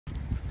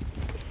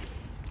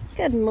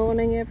Good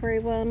morning,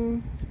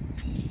 everyone.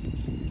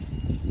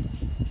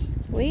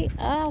 We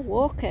are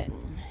walking.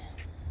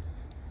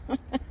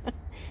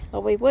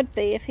 Well, we would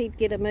be if he'd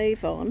get a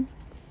move on.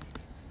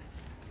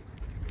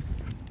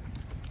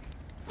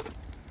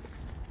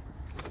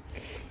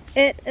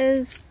 It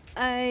is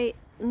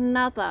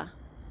another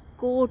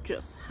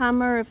gorgeous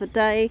hummer of a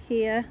day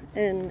here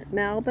in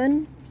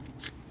Melbourne.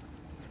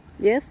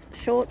 Yes,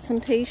 shorts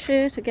and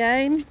t-shirt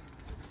again,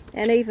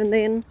 and even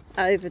then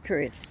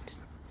overdressed.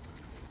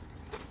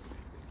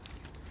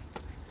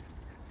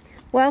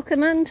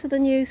 Welcome into the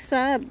new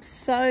subs.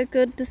 So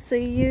good to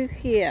see you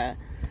here.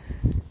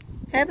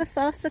 Have a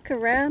fossick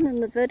around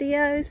in the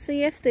video,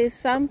 see if there's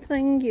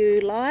something you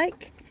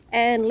like,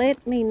 and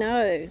let me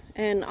know,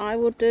 and I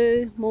will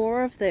do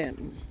more of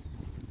them.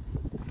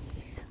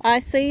 I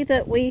see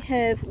that we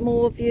have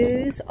more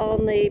views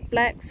on the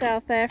Black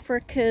South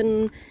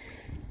African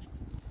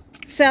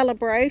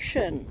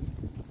celebration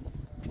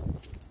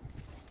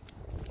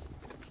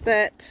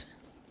that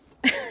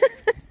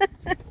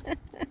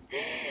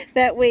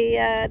that we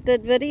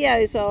did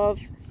videos of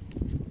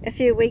a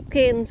few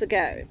weekends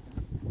ago.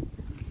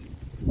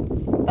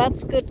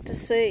 That's good to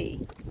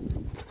see.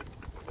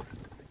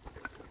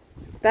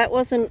 That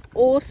was an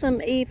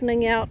awesome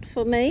evening out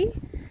for me,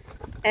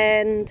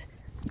 and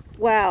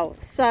wow,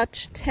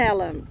 such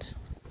talent.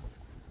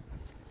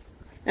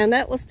 And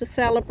that was to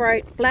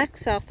celebrate Black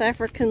South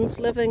Africans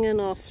living in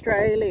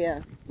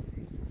Australia.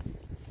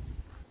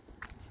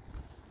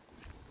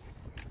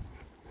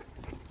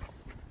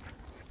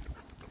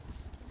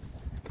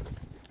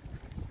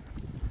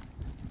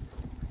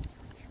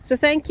 So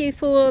thank you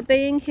for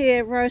being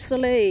here,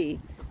 Rosalie.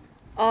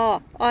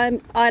 Oh,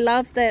 I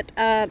love that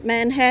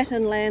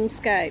Manhattan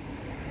landscape.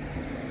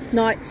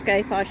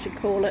 Nightscape, I should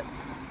call it.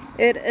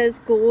 It is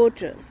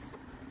gorgeous.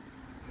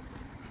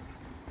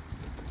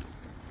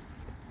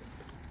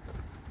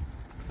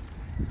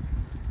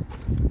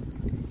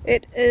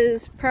 It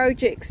is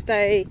Projects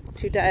Day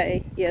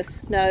today.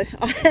 Yes, no,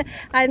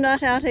 I'm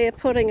not out here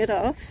putting it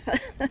off.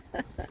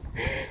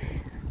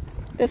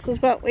 This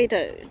is what we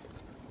do.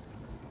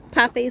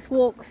 Puppies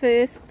walk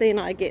first, then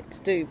I get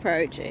to do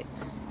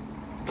projects.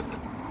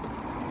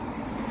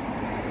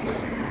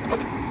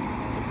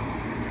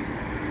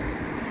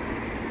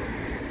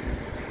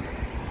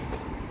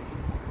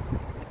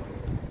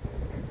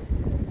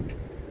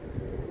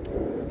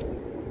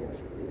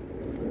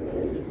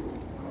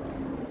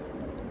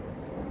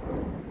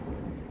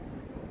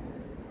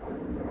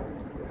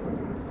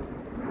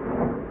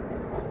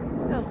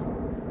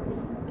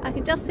 I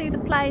can just see the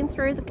plane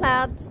through the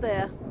clouds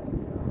there.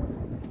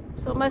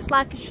 It's almost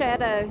like a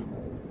shadow.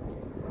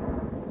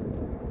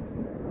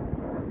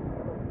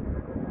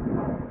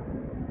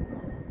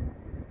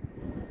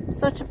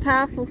 Such a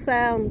powerful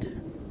sound.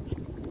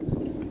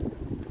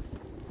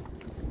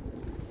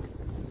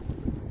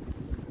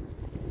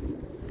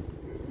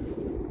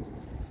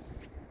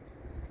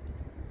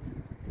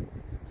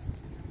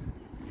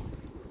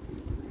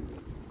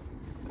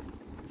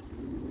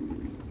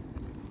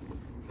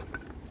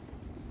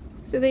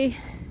 So the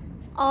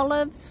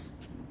olives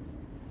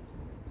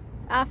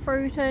are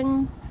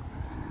fruiting.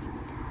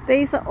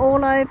 These are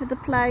all over the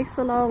place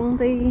along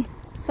the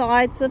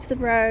sides of the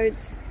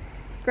roads.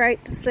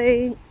 Great to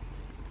see.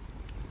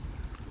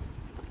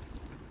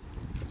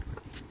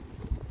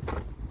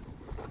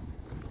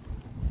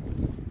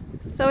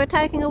 So we're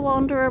taking a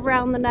wander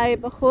around the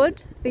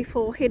neighbourhood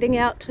before heading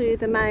out to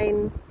the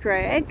main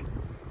drag,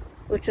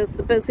 which is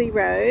the busy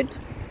road.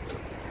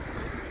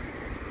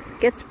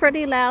 Gets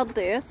pretty loud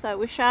there, so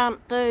we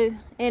shan't do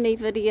any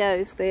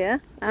videos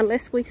there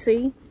unless we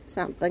see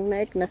something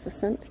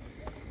magnificent.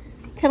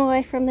 Come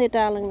away from there,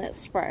 darling, that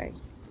spray.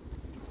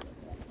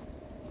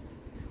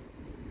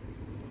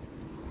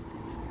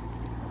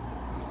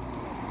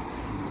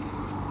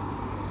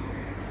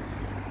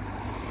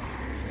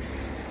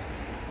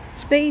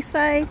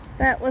 Say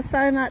that was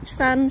so much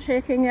fun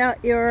checking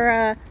out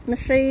your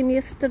machine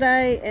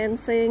yesterday and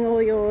seeing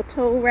all your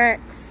tool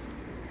racks.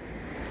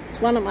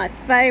 It's one of my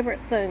favourite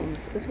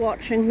things, is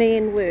watching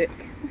men work.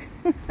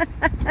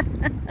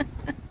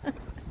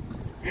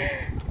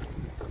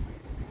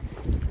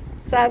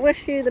 So I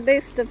wish you the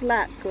best of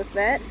luck with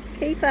that.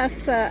 Keep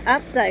us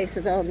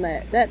updated on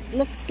that. That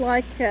looks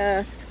like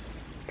a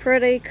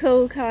pretty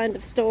cool kind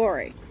of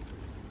story.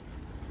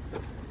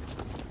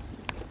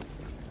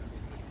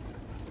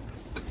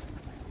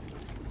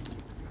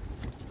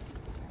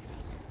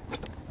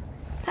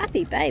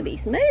 Puppy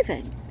baby's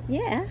moving,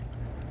 yeah.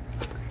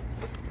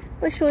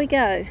 Where shall we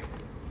go?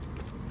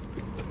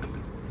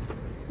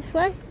 This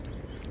way?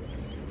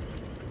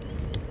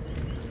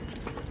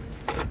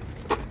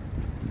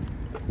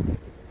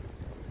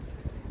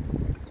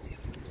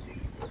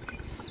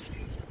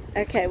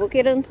 Okay, we'll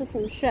get into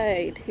some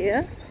shade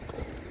here.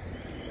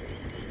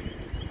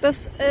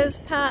 This is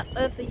part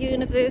of the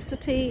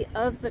University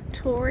of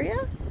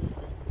Victoria.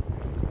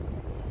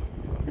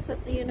 Is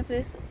it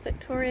the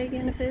Victoria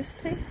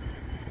University?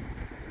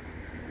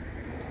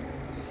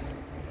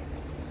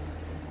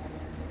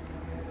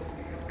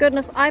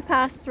 Goodness, I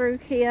pass through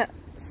here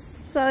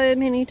so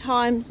many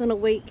times in a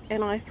week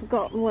and I've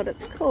forgotten what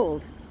it's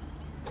called.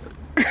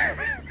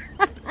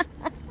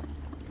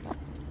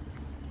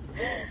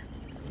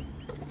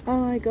 Oh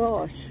my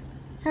gosh,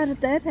 how did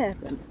that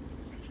happen?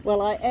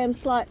 Well, I am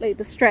slightly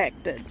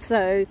distracted,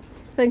 so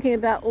thinking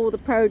about all the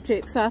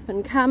projects up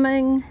and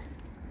coming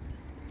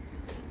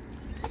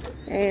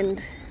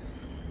and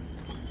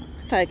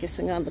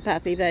focusing on the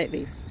puppy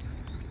babies.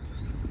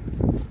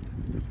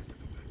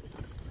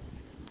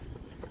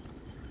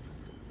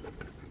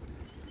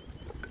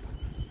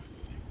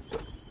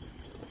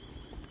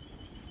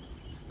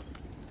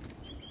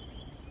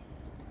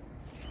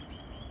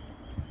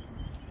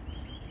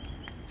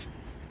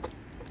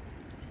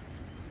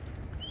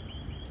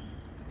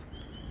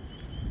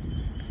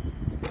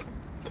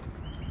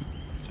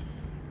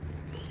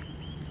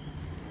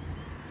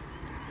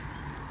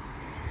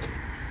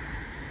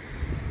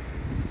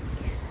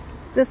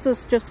 This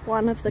is just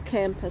one of the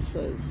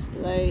campuses.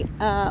 They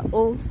are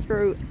all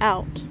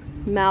throughout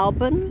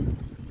Melbourne.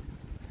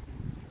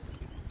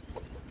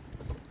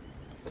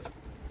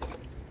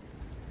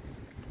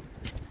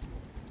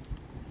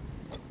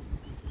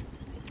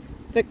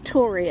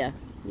 Victoria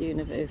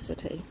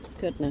University,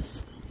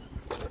 goodness.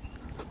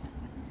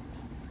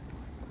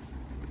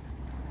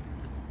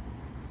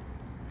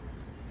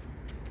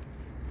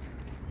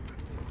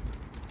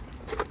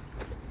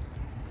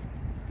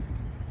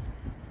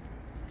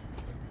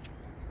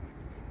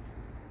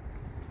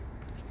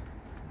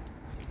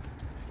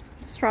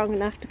 Strong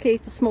enough to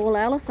keep a small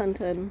elephant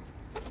in.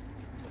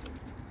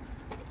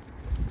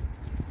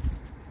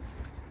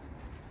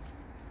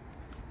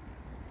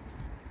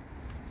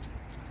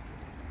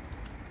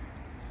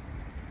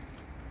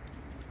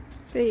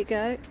 There you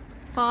go,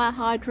 fire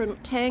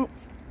hydrant tank,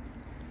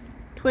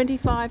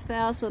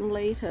 25,000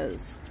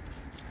 litres.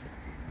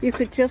 You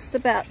could just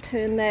about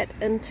turn that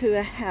into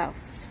a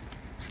house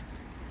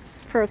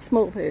for a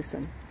small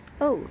person.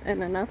 Oh,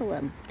 and another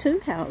one, 2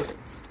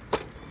 houses.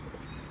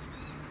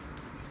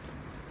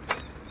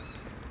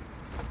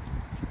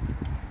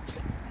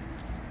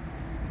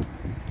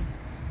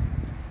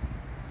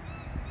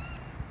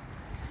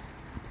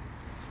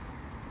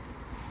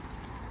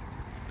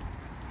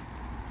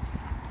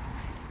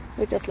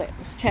 We just let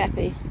this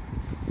chappie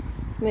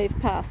move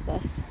past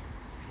us.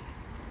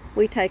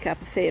 We take up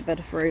a fair bit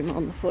of room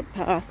on the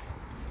footpath.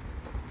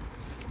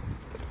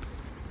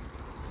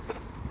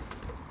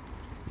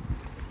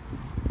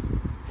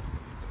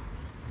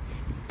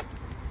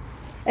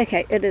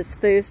 Okay, it is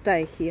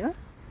Thursday here.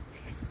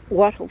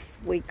 What have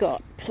we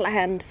got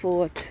planned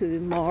for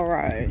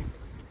tomorrow?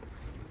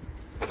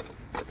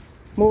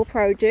 More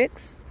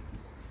projects,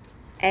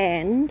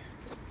 and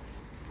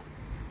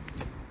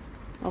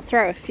I'll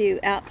throw a few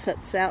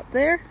outfits out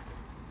there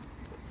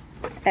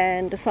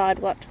and decide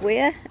what to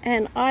wear,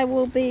 and I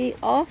will be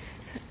off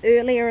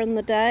earlier in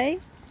the day.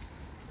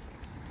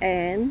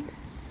 And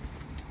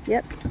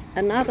yep,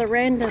 another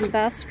random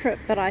bus trip,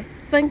 but I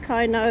think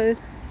I know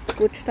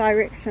which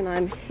direction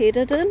I'm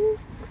headed in.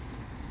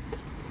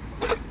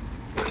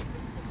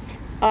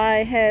 I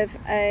have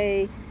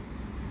a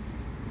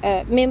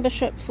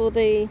membership for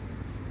the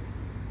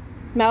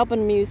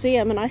Melbourne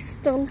Museum and I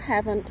still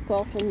haven't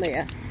gotten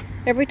there.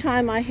 Every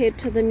time I head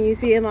to the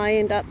museum, I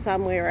end up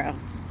somewhere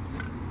else.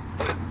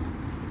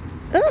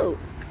 Oh!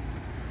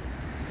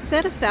 Is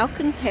that a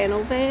Falcon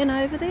panel van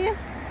over there?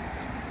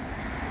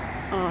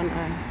 Oh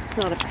no, it's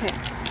not a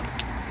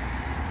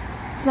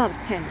It's not a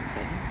panel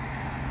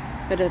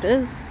van. But it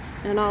is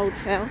an old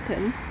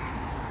Falcon.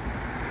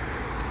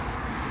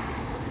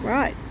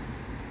 Right.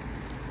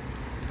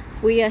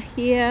 We are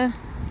here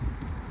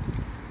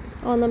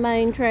on the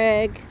main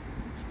drag.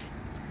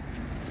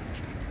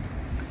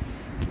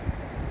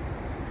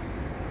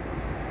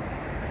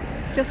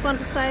 Just want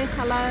to say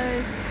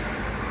hello.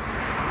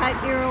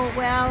 Hope you're all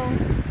well.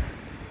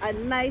 I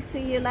may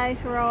see you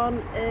later on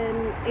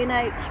in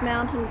NH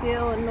Mountain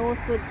View and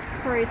Northwoods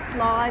Press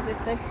Live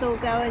if they're still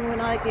going when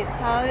I get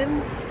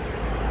home.